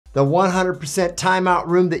The 100% timeout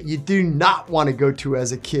room that you do not want to go to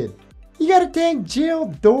as a kid. You got a dang jail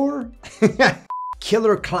door.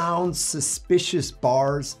 Killer clowns, suspicious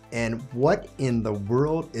bars, and what in the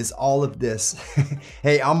world is all of this?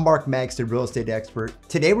 Hey, I'm Mark Magstadt, real estate expert.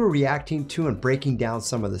 Today we're reacting to and breaking down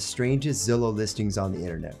some of the strangest Zillow listings on the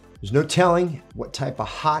internet. There's no telling what type of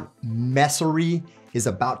hot messery is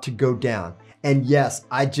about to go down. And yes,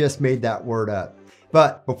 I just made that word up.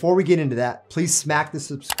 But before we get into that, please smack the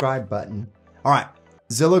subscribe button. All right,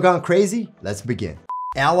 Zillow gone crazy? Let's begin.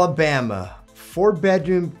 Alabama,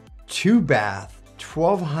 4-bedroom, 2-bath.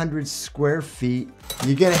 1,200 square feet.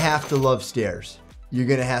 You're gonna have to love stairs. You're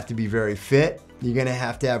gonna have to be very fit. You're gonna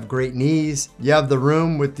have to have great knees. You have the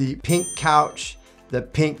room with the pink couch, the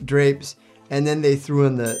pink drapes, and then they threw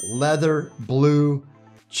in the leather blue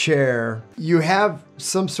chair. You have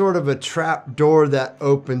some sort of a trap door that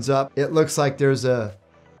opens up. It looks like there's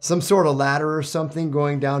some sort of ladder or something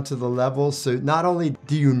going down to the levels. So not only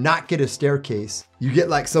do you not get a staircase, you get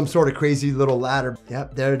like some sort of crazy little ladder.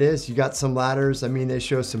 Yep, there it is. You got some ladders. I mean, they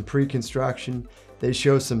show some pre-construction. They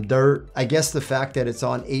show some dirt. I guess the fact that it's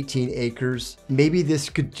on 18 acres, maybe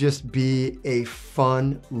this could just be a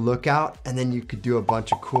fun lookout, and then you could do a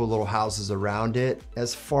bunch of cool little houses around it.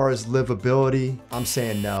 As far as livability, I'm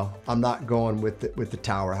saying no. I'm not going with the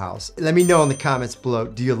tower house. Let me know in the comments below,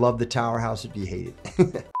 do you love the tower house or do you hate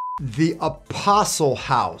it? The Apostle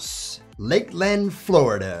House, Lakeland,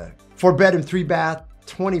 Florida. 4-bedroom, 3-bath,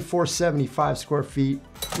 2,475 square feet.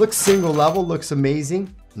 Looks single level, looks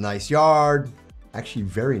amazing. Nice yard. Actually,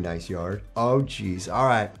 very nice yard. Oh geez, all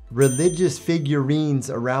right. Religious figurines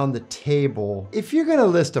around the table. If you're gonna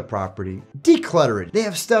list a property, declutter it. They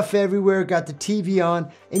have stuff everywhere, got the TV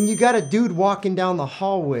on, and you got a dude walking down the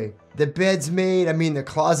hallway. The bed's made, I mean, the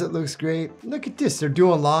closet looks great. Look at this, they're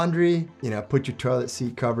doing laundry. You know, put your toilet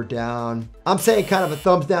seat cover down. I'm saying kind of a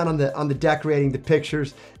thumbs down on the decorating, the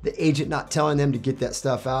pictures, the agent not telling them to get that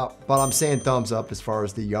stuff out, but I'm saying thumbs up as far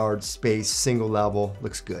as the yard space, single level,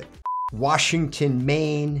 looks good. Washington,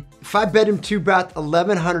 Maine, 5-bedroom, 2-bath,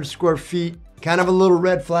 1,100 square feet. Kind of a little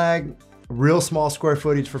red flag. Real small square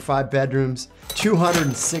footage for 5 bedrooms.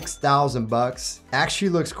 206,000 bucks. Actually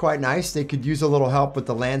looks quite nice. They could use a little help with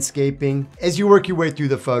the landscaping. As you work your way through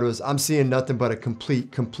the photos, I'm seeing nothing but a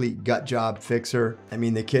complete gut job fixer. I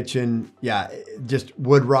mean, the kitchen, yeah, just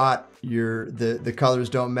wood rot. The colors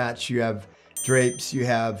don't match. You have drapes, you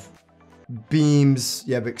have beams,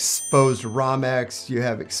 you have exposed Romex, you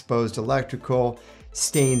have exposed electrical,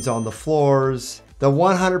 stains on the floors. The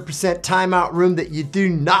 100% timeout room that you do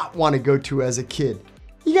not want to go to as a kid.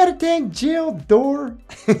 You got a dang jail door.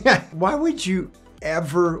 Why would you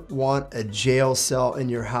ever want a jail cell in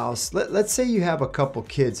your house? Let's say you have a couple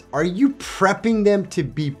kids. Are you prepping them to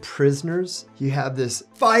be prisoners? You have this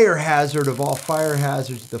fire hazard of all fire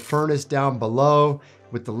hazards, the furnace down below,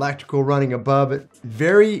 with the electrical running above it.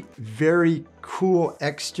 Very, very cool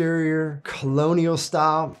exterior, colonial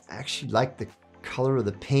style. I actually like the color of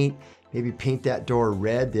the paint. Maybe paint that door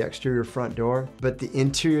red, the exterior front door. But the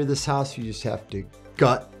interior of this house, you just have to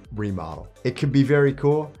gut remodel. It could be very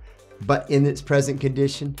cool, but in its present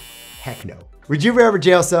condition, heck no. Would you ever have a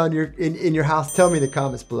jail cell in your house? Tell me in the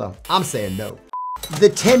comments below. I'm saying no. The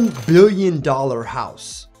 $10 billion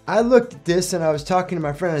house. I looked at this and I was talking to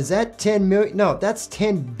my friend, is that 10 million? No, that's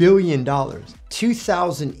 $10 billion.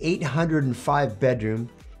 2,805 bedroom,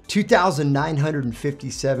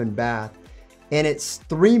 2,957 bath, and it's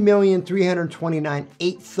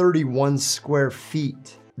 3,329,831 square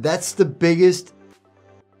feet. That's the biggest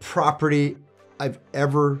property I've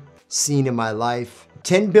ever seen in my life.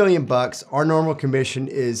 10 billion bucks, our normal commission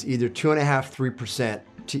is either 2.5%, 3%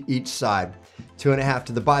 to each side. 2.5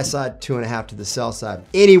 to the buy side, 2.5 to the sell side.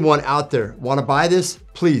 Anyone out there want to buy this?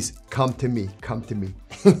 Please come to me, come to me.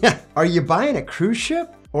 Are you buying a cruise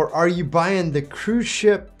ship, or are you buying the cruise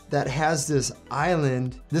ship that has this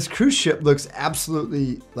island? This cruise ship looks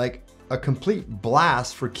absolutely like a complete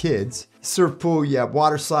blast for kids. Surf pool, you have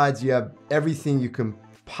water slides, you have everything you can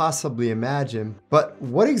possibly imagine. But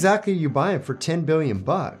what exactly are you buying for 10 billion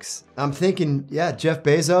bucks? I'm thinking, yeah, Jeff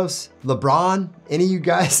Bezos, LeBron, any of you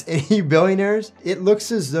guys, any of you billionaires? It looks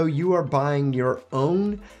as though you are buying your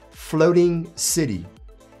own floating city.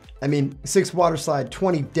 I mean, 6 water slide,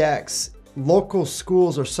 20 decks. Local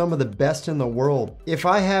schools are some of the best in the world. If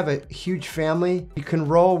I have a huge family, you can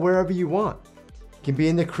roll wherever you want. You can be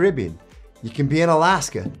in the Caribbean. You can be in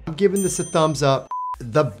Alaska. I'm giving this a thumbs up.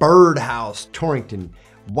 The Birdhouse, Torrington,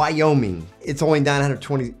 Wyoming. It's only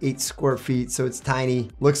 928 square feet, so it's tiny.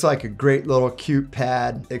 Looks like a great little cute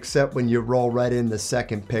pad, except when you roll right in the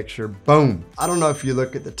second picture, boom. I don't know if you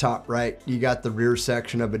look at the top right, you got the rear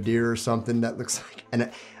section of a deer or something that looks like, and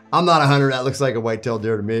I'm not a hunter, that looks like a white-tailed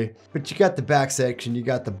deer to me. But you got the back section, you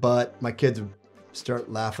got the butt. My kids would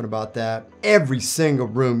start laughing about that. Every single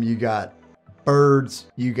room, you got birds,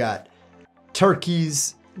 you got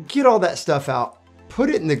turkeys. Get all that stuff out, put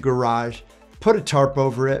it in the garage, put a tarp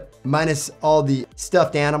over it, minus all the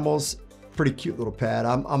stuffed animals. Pretty cute little pad.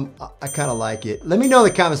 I kind of like it. Let me know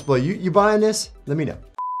in the comments below. You buying this? Let me know.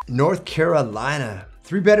 North Carolina,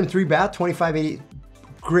 3-bedroom, 3-bath, 2580.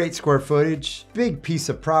 Great square footage, big piece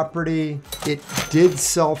of property. It did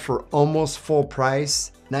sell for almost full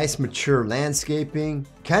price. Nice mature landscaping.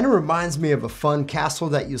 Kind of reminds me of a fun castle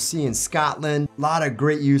that you'll see in Scotland. A lot of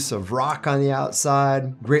great use of rock on the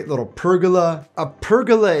outside. Great little pergola. A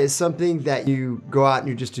pergola is something that you go out and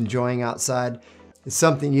you're just enjoying outside. It's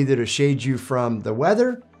something either to shade you from the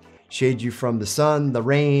weather, shade you from the sun, the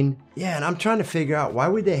rain. Yeah, and I'm trying to figure out, why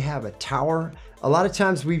would they have a tower? A lot of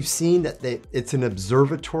times we've seen that it's an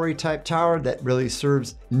observatory type tower that really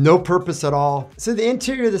serves no purpose at all. So the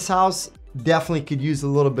interior of this house definitely could use a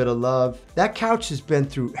little bit of love. That couch has been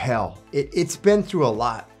through hell. It's been through a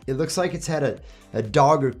lot. It looks like it's had a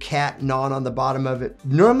dog or cat gnawing on the bottom of it.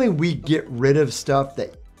 Normally we get rid of stuff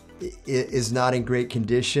that is not in great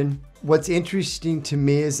condition. What's interesting to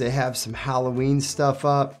me is they have some Halloween stuff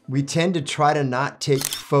up. We tend to try to not take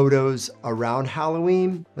photos around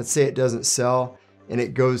Halloween. Let's say it doesn't sell and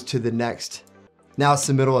it goes to the next. Now it's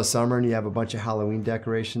the middle of summer and you have a bunch of Halloween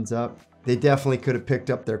decorations up. They definitely could have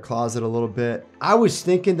picked up their closet a little bit. I was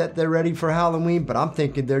thinking that they're ready for Halloween, but I'm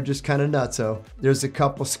thinking they're just kind of nutso. There's a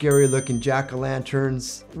couple scary looking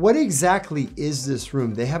jack-o'-lanterns. What exactly is this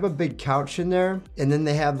room? They have a big couch in there, and then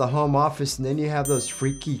they have the home office, and then you have those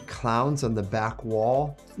freaky clowns on the back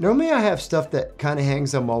wall. Normally I have stuff that kind of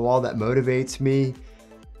hangs on my wall that motivates me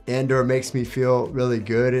and or makes me feel really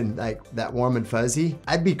good and like that warm and fuzzy.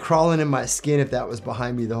 I'd be crawling in my skin if that was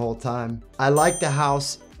behind me the whole time. I like the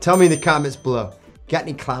house. Tell me in the comments below, got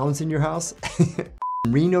any clowns in your house?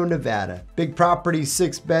 Reno, Nevada. Big property,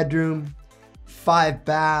 6-bedroom,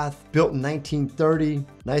 5-bath, built in 1930.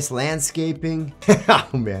 Nice landscaping. Oh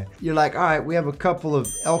man. You're like, all right, we have a couple of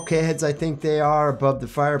elk heads, I think they are, above the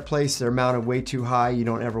fireplace. They're mounted way too high. You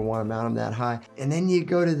don't ever want to mount them that high. And then you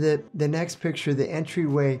go to the next picture, the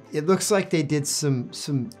entryway. It looks like they did some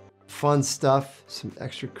fun stuff, some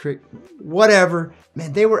extra whatever.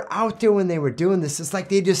 Man, they were out there when they were doing this. It's like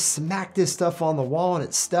they just smacked this stuff on the wall and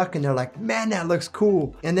it stuck and they're like, man, that looks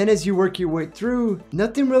cool. And then as you work your way through,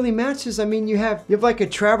 nothing really matches. I mean, you have like a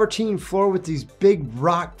travertine floor with these big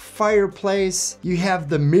rock fireplace. You have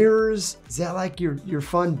the mirrors. Is that like your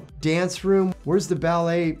fun dance room? Where's the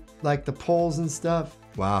ballet, like the poles and stuff?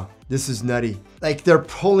 Wow, this is nutty. Like they're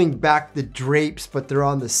pulling back the drapes, but they're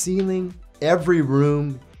on the ceiling. Every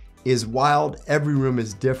room is wild. Every room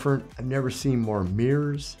is different. I've never seen more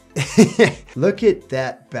mirrors. Look at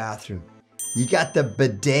that bathroom. You got the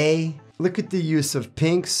bidet. Look at the use of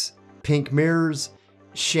pinks, pink mirrors,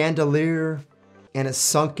 chandelier, and a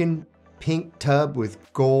sunken pink tub with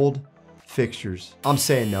gold fixtures. I'm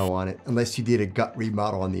saying no on it, unless you did a gut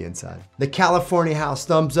remodel on the inside. The California house,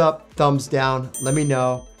 thumbs up, thumbs down, let me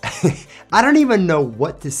know. I don't even know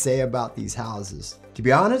what to say about these houses. To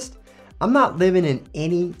be honest, I'm not living in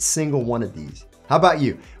any single one of these. How about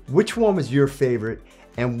you? Which one was your favorite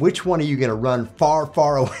and which one are you gonna run far,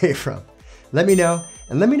 far away from? Let me know,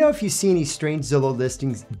 and let me know if you see any strange Zillow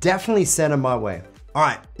listings. Definitely send them my way. All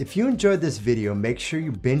right, if you enjoyed this video, make sure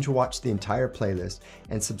you binge watch the entire playlist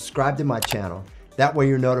and subscribe to my channel. That way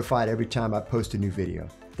you're notified every time I post a new video.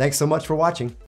 Thanks so much for watching.